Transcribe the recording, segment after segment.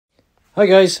Hi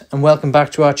guys, and welcome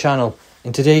back to our channel.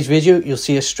 In today's video you'll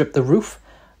see us strip the roof,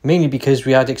 mainly because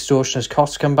we had extortioners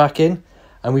costs come back in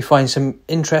and we find some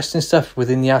interesting stuff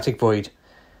within the attic void.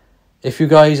 If you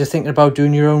guys are thinking about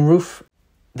doing your own roof,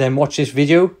 then watch this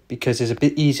video because it's a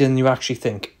bit easier than you actually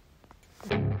think.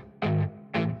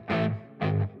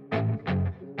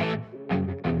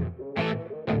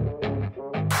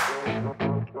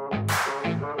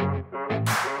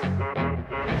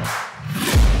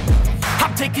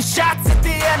 Taking shots at the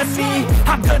enemy,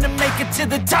 I'm gonna make it to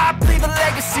the top, leave a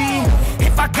legacy.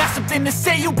 If I got something to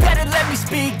say, you better let me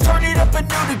speak. Turn it up a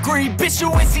new degree, bitch, you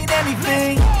ain't seen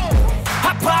anything.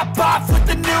 I pop off with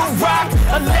the new rock,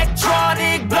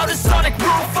 electronic, blow the sonic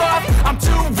roof up. I'm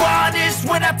too honest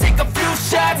when I take a few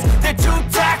shots. They're too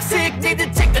toxic, need to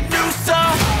take the noose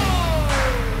off.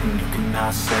 And you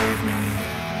cannot save me,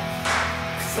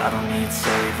 cause I don't need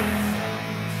saving.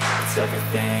 It's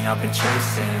everything I've been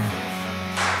chasing,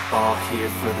 all here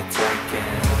for the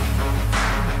taking.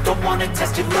 Don't wanna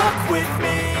test your luck with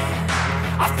me,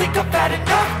 I think I've had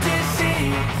enough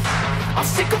disease. I'm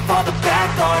sick of all the bad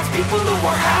thoughts, people who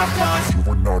are half-nots.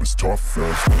 You are not as tough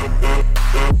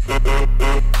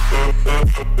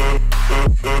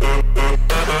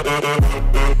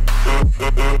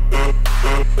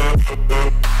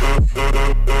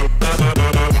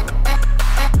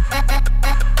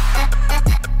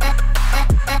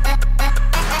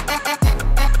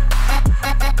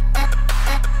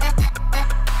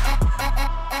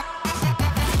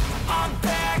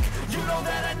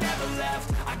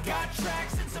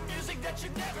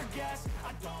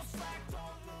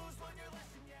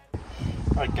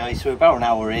Right guys, so about an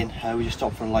hour in, we just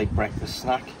stopped for a light breakfast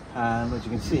snack. As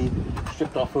you can see,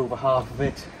 stripped off over half of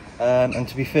it. And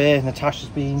to be fair, Natasha's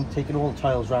been taking all the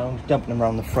tiles round, dumping them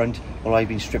around the front, while I've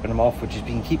been stripping them off, which has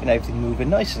been keeping everything moving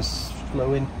nice and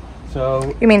flowing.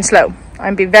 So you mean slow?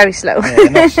 I'm being very slow. Yeah,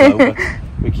 not slow, but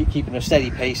we keep keeping a steady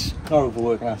pace, not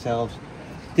overworking ourselves.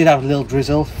 Did have a little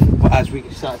drizzle as we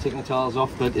started taking the tiles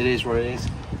off, but it is what it is.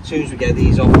 As soon as we get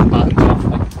these off, the battens off,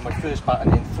 I can put my first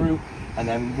batten in through and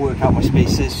then work out my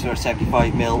spaces for a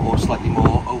 75mm or slightly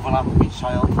more overlap with each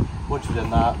tile. Once we've done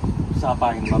that, start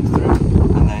banging them up through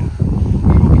and then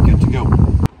we'll be good to go.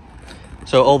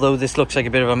 So although this looks like a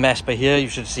bit of a mess by here, you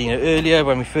should have seen it earlier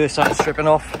when we first started stripping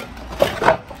off.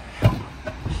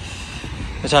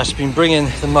 Natasha's been bringing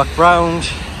the muck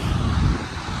round.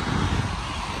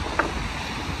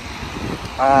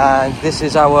 And this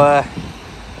is our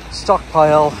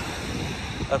stockpile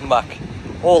of muck.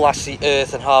 All that's the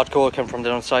earth and hardcore come from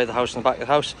down the side of the house and the back of the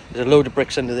house. There's a load of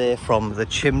bricks under there from the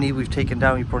chimney we've taken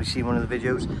down. You've probably seen one of the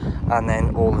videos. And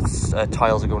then all the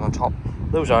tiles are going on top.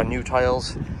 Those are new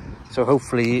tiles. So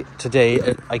hopefully today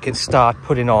I can start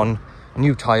putting on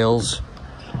new tiles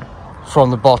from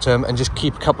the bottom and just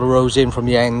keep a couple of rows in from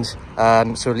the end.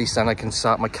 So at least then I can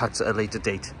start my cuts at a later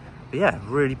date. But yeah,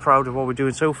 really proud of what we're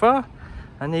doing so far.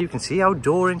 And there you can see our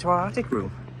door into our attic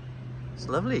room. It's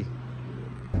lovely.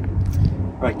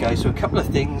 Right guys, so a couple of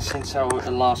things since our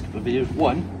last couple of videos.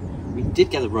 One, we did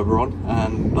get the rubber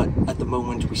on, but at the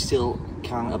moment we still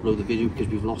can't upload the video because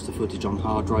we've lost the footage on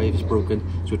hard drive, it's broken.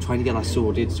 So we're trying to get that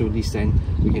sorted, so at least then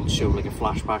we can show like a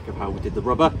flashback of how we did the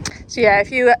rubber. So yeah,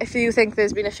 if you think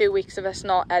there's been a few weeks of us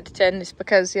not editing, it's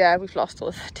because yeah, we've lost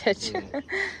all the footage. Yeah.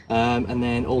 And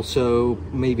then also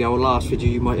maybe our last video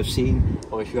you might have seen,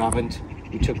 or if you haven't,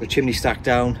 we took the chimney stack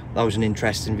down. That was an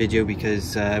interesting video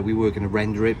because we were going to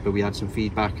render it, but we had some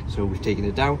feedback, so we've taken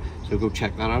it down. So go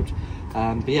check that out.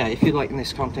 But yeah, if you're liking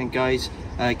this content, guys,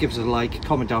 give us a like,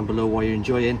 comment down below what you're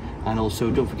enjoying, and also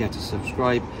don't forget to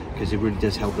subscribe because it really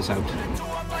does help us out.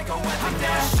 I'm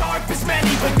as sharp as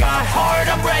many, but got hard.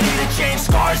 I'm ready to change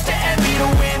scars to envy, to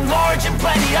win large and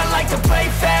plenty. I like to play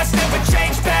fast, never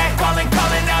change back. Calling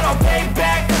out, I'll pay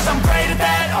back, cause I'm great at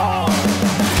that. Oh,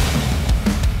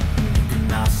 you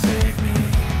cannot save me,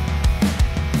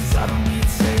 cause I don't need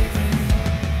saving.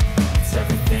 It's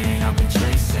everything I've been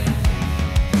chasing,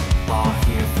 all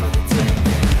here for the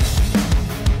taking.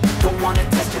 Don't wanna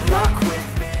test your luck with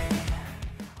me.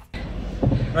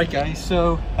 Right guys,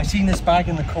 so I seen this bag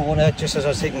in the corner just as I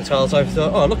was taking the tiles out. I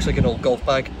thought, oh, it looks like an old golf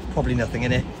bag. Probably nothing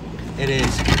in it. It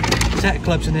is. Set of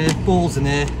clubs in there, balls in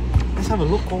there. Let's have a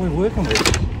look what we're working with.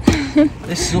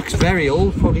 This looks very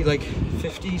old, probably like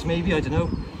 50s maybe, I don't know.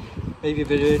 Maybe a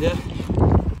bit earlier.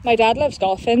 My dad loves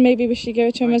golfing, maybe we should give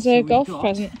it to him as a golf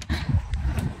present.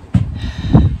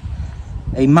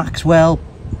 A Maxwell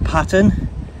pattern,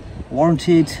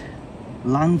 warranted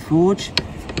land forge.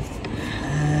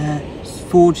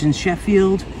 Forged in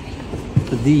Sheffield,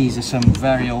 but these are some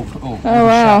very old. Oh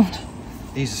wow! Shaft.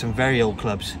 These are some very old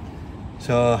clubs.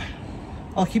 So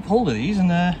I'll keep hold of these and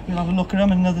we'll have a look at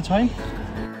them another time.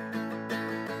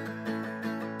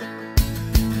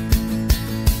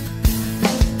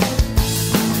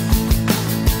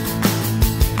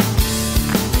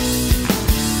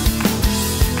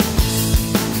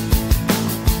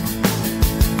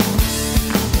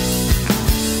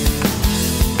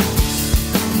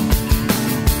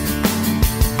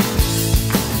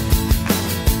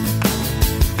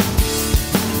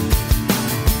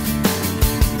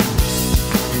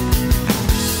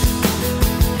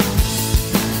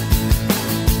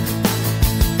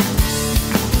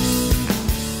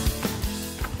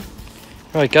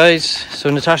 Right guys, so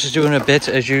Natasha's doing a bit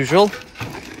as usual.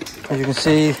 As you can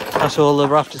see, that's all the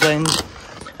rafters ends,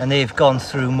 and they've gone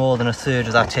through more than a third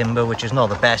of that timber, which is not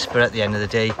the best, but at the end of the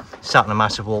day, sat on a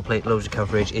massive wall plate, loads of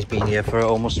coverage. It's been here for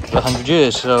almost 100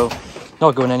 years, so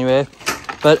not going anywhere.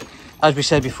 But as we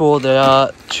said before, there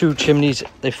are two chimneys,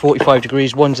 they're 45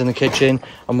 degrees, one's in the kitchen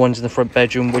and one's in the front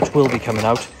bedroom, which will be coming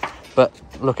out. But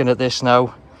looking at this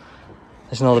now,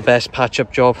 it's not the best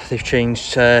patch-up job. They've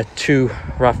changed two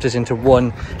rafters into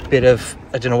one bit of,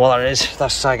 I don't know what that is,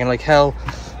 that's sagging like hell.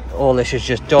 All this is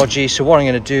just dodgy. So what I'm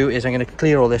going to do is I'm going to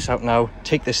clear all this out now,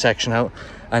 take this section out,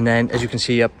 and then as you can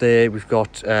see up there, we've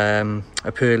got a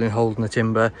purlin holding the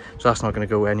timber, so that's not going to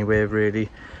go anywhere really.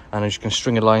 And I'm just going to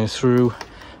string a line through,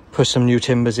 put some new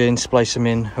timbers in, splice them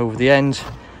in over the end,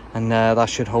 and that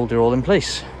should hold it all in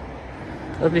place.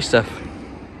 Lovely stuff.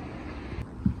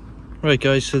 Right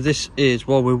guys, so this is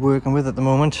what we're working with at the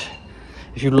moment.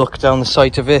 If you look down the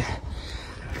site of it,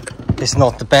 it's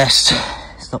not the best,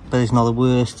 but it's not the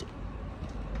worst.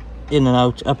 In and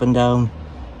out, up and down,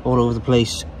 all over the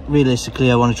place. Realistically,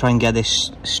 I want to try and get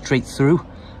this straight through.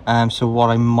 So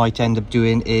what I might end up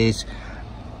doing is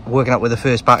working out where the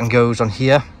first batten goes on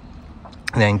here,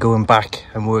 and then going back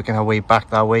and working our way back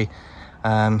that way.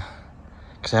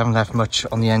 Because I haven't left much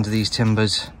on the end of these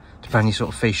timbers to put any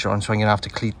sort of fascia on, so I'm going to have to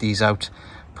cleat these out,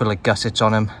 put like gussets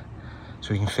on them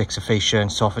so we can fix a fascia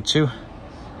and soffit too.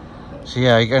 So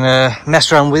yeah, I'm going to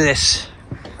mess around with this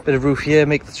bit of roof here,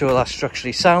 make sure that's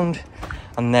structurally sound,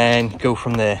 and then go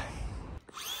from there.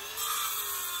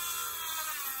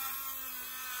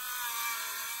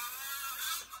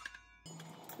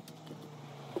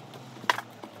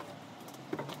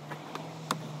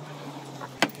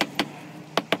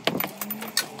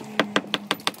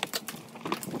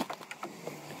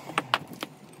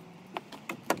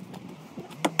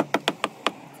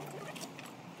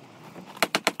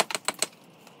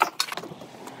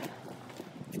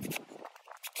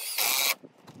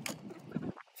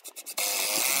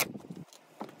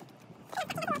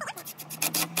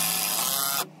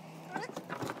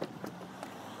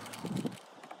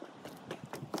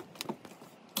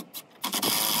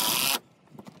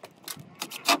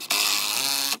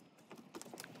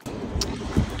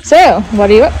 So, what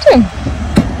are you up to?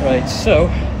 Right, so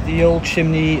the old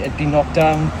chimney had been knocked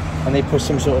down and they put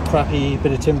some sort of crappy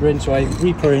bit of timber in, so I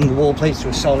re-put in the wall plates to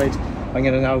a solid. I'm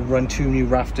going to now run two new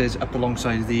rafters up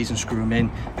alongside of these and screw them in.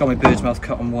 Got my bird's mouth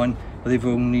cut on one, but they've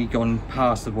only gone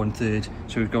past the 1/3,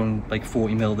 so we've gone like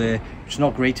 40mm there, which is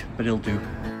not great, but it'll do.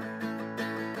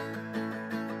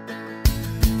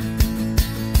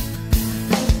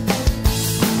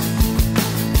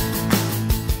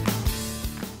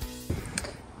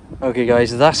 Okay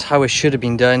guys, that's how it should have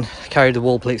been done. Carried the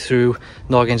wall plate through,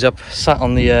 noggins up, sat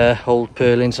on the old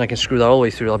purlins, and I can screw that all the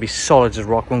way through. I'll be solid as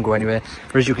rock, won't go anywhere.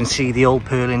 But as you can see, the old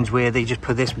purlins where they just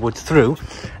put this wood through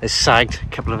is sagged a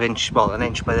couple of inches, well, an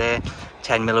inch by there,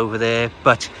 10mm over there.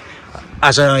 But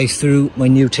as I eye through, my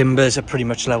new timbers are pretty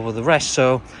much level with the rest,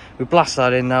 so we blast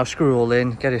that in now, screw it all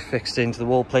in, get it fixed into the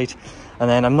wall plate, and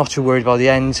then I'm not too worried about the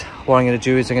end. What I'm going to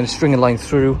do is I'm going to string a line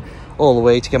through all the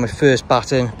way to get my first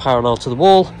batten parallel to the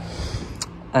wall,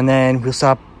 and then we'll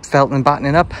start felting and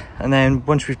battening up. And then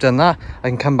once we've done that, I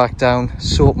can come back down,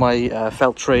 sort my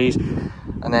felt trays,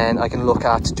 and then I can look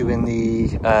at doing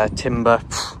the timber.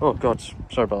 Oh god,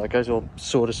 sorry about that guys, all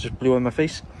sawdust just blew in my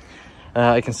face.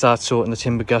 I can start sorting the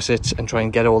timber gussets and try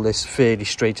and get all this fairly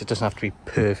straight. It doesn't have to be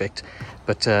perfect,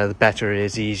 but the better it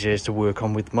is, the easier it is to work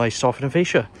on with my soffit and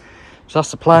fascia. So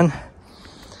that's the plan.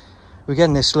 We're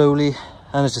getting there slowly,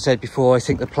 and as I said before, I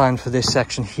think the plan for this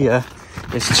section here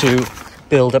is to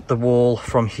build up the wall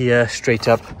from here straight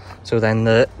up, so then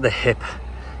the hip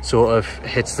sort of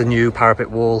hits the new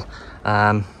parapet wall,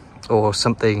 or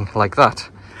something like that.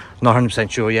 Not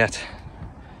 100% sure yet,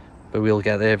 but we'll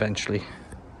get there eventually.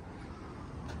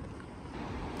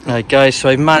 Alright guys, so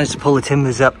I've managed to pull the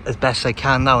timbers up as best I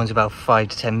can. That one's about 5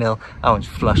 to 10mm. That one's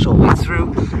flush all the way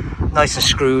through, nice and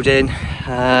screwed in.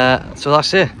 So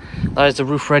that's it. That is the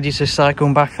roof ready to start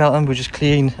going back felting. We'll just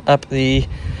clean up the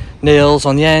nails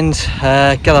on the end,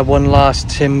 get that one last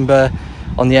timber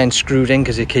on the end screwed in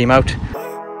because it came out.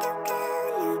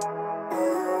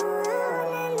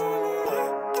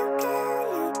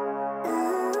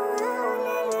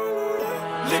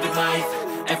 Living life,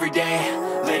 every day,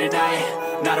 late at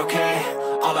night, not okay.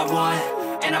 All I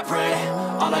want, and I pray,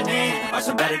 all I need are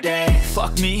some better days.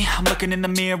 Fuck me, I'm looking in the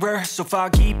mirror, so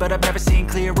foggy, but I've never seen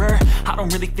clearer. I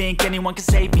don't really think anyone can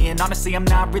save me, and honestly I'm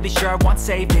not really sure I want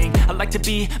saving. I like to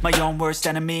be my own worst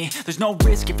enemy. There's no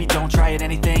risk if you don't try at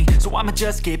anything, so I'ma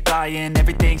just keep buying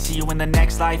everything. See you in the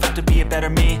next life, have to be a better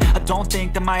me. I don't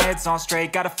think that my head's on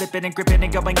straight, gotta flip it and grip it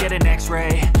and go and get an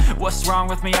x-ray. What's wrong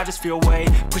with me? I just feel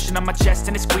weight pushing on my chest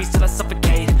and it squeezes till I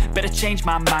suffocate. Better change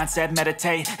my mindset,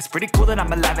 meditate. It's pretty cool that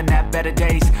I'm alive and have better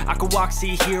days. I could walk,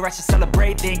 see, hear, I should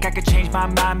celebrate. Think I could change my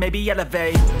mind, maybe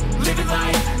elevate. Living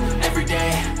life, every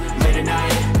day, late at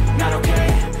night, not okay.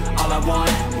 All I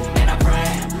want, and I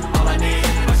pray, all I need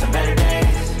are some better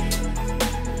days.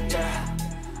 Yeah,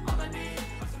 all I need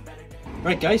are some better days.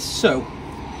 Right guys, so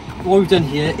what we've done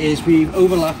here is we've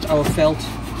overlapped our felt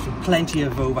for plenty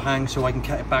of overhang so I can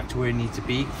cut it back to where it needs to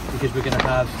be, because we're going to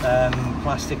have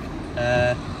plastic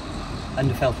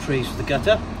underfelt trays for the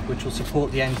gutter, which will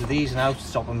support the ends of these and out,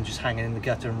 stop them just hanging in the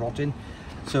gutter and rotting.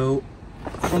 So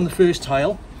from the first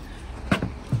tile,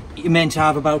 you're meant to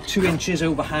have about 2 inches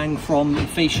overhang from the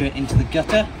fascia into the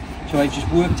gutter. So I've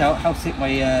just worked out how thick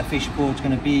my fascia board is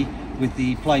going to be with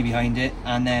the ply behind it,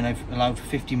 and then I've allowed for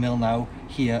 50mm now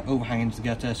here overhang into the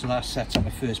gutter, so that sets up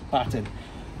my first batten.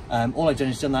 All I've done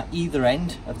is done that either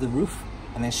end of the roof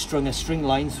and then strung a string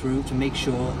line through to make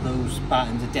sure those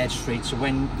battens are dead straight, so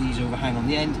when these overhang on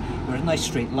the end we're a nice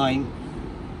straight line.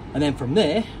 And then from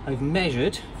there I've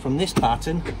measured from this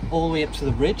batten all the way up to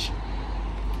the ridge.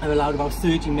 I've allowed about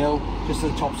 30mm just to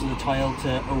the tops of the tile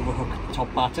to overhook the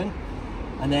top batten,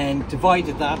 and then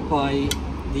divided that by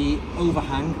the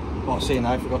overhang. Well, saying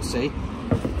that, I forgot to say,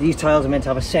 these tiles are meant to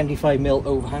have a 75mm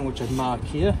overhang, which I've marked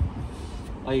here.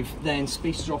 I've then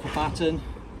spaced it off a batten,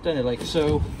 done it like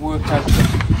so, worked out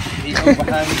the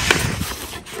overhang,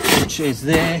 which is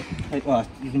there, well,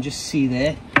 you can just see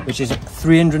there, which is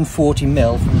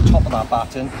 340mm from the top of that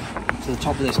batten to the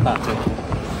top of this batten.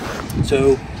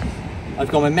 So I've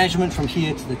got my measurement from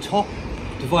here to the top,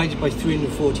 divided by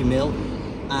 340mm,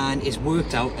 and it's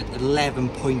worked out at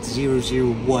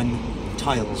 11.001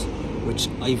 tiles, which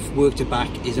I've worked it back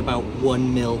is about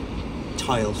 1mm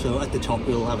tile. So at the top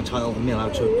we'll have a tile and mill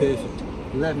out, so perfect.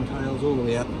 11 tiles all the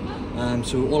way up.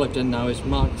 So all I've done now is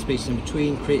mark the space in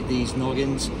between, create these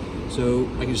noggins, so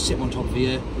I can just sit on top of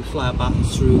here, we fly our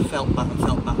battens through, felt batten,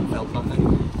 felt batten, felt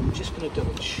batten. I'm just going to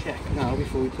double check now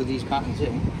before we put these battens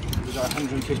in. We've got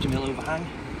 150mm overhang.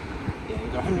 Yeah,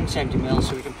 we've got 170mm,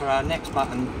 so we can put our next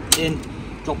batten in,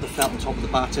 drop the felt on top of the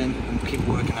batten and keep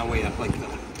working our way up like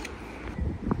that.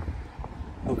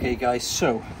 Okay guys,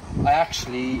 so I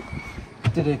actually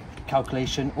did a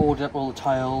calculation, ordered up all the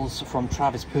tiles from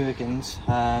Travis Perkins.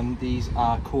 These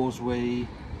are Causeway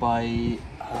by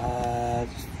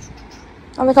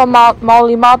are they called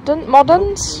Molly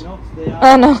Moderns? No, they are.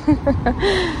 Oh no.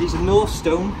 These are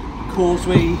Northstone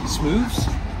Causeway Smooths.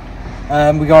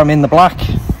 We got them in the black.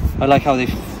 I like how they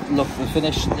look, the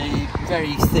finish. They're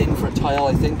very thin for a tile,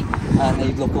 I think, and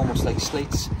they look almost like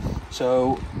slates.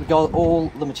 So we got all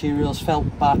the materials: felt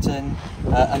batten,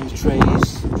 under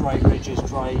trays, dry ridges,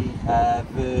 dry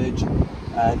verge,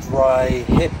 dry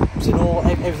hips, and all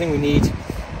everything we need.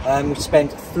 We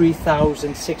spent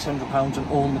 £3,600 on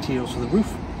all materials for the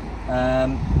roof.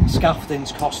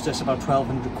 Scaffoldings cost us about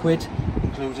 1,200 quid,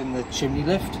 including the chimney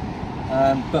lift.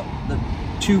 But the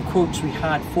 2 quotes we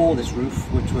had for this roof,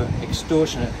 which were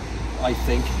extortionate, I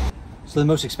think. So the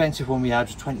most expensive one we had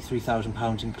was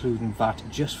 £23,000, including VAT,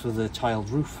 just for the tiled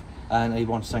roof, and I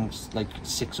want to like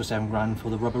 6 or 7 grand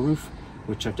for the rubber roof,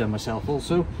 which I've done myself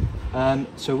also.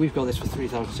 So we've got this for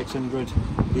 3,600.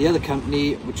 The other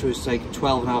company, which was like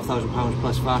 £12,500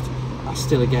 plus VAT, that's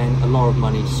still again a lot of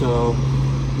money. So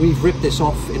we've ripped this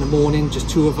off in the morning, just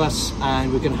 2 of us,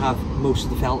 and we're going to have most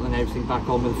of the felt and everything back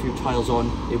on with a few tiles on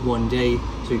in one day,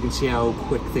 so you can see how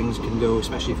quick things can go,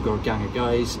 especially if you've got a gang of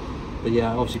guys. But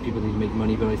yeah, obviously people need to make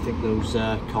money, but I think those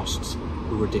costs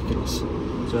were ridiculous.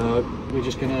 So we're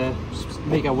just going to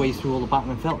make our way through all the batten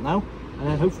and felt now, and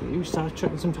then hopefully we start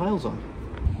chucking some tiles on.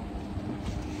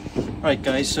 Right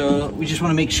guys, so we just want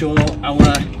to make sure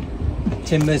our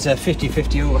timbers are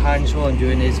 50-50 overhang, so all I'm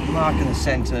doing is marking the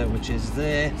centre, which is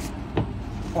there,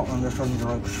 bottom this under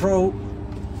control,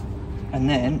 and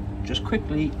then just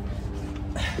quickly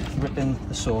ripping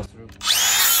the saw through.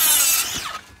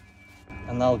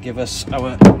 And that'll give us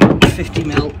our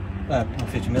 50mm, not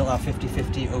 50mm, our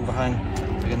 50-50 overhang.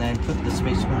 We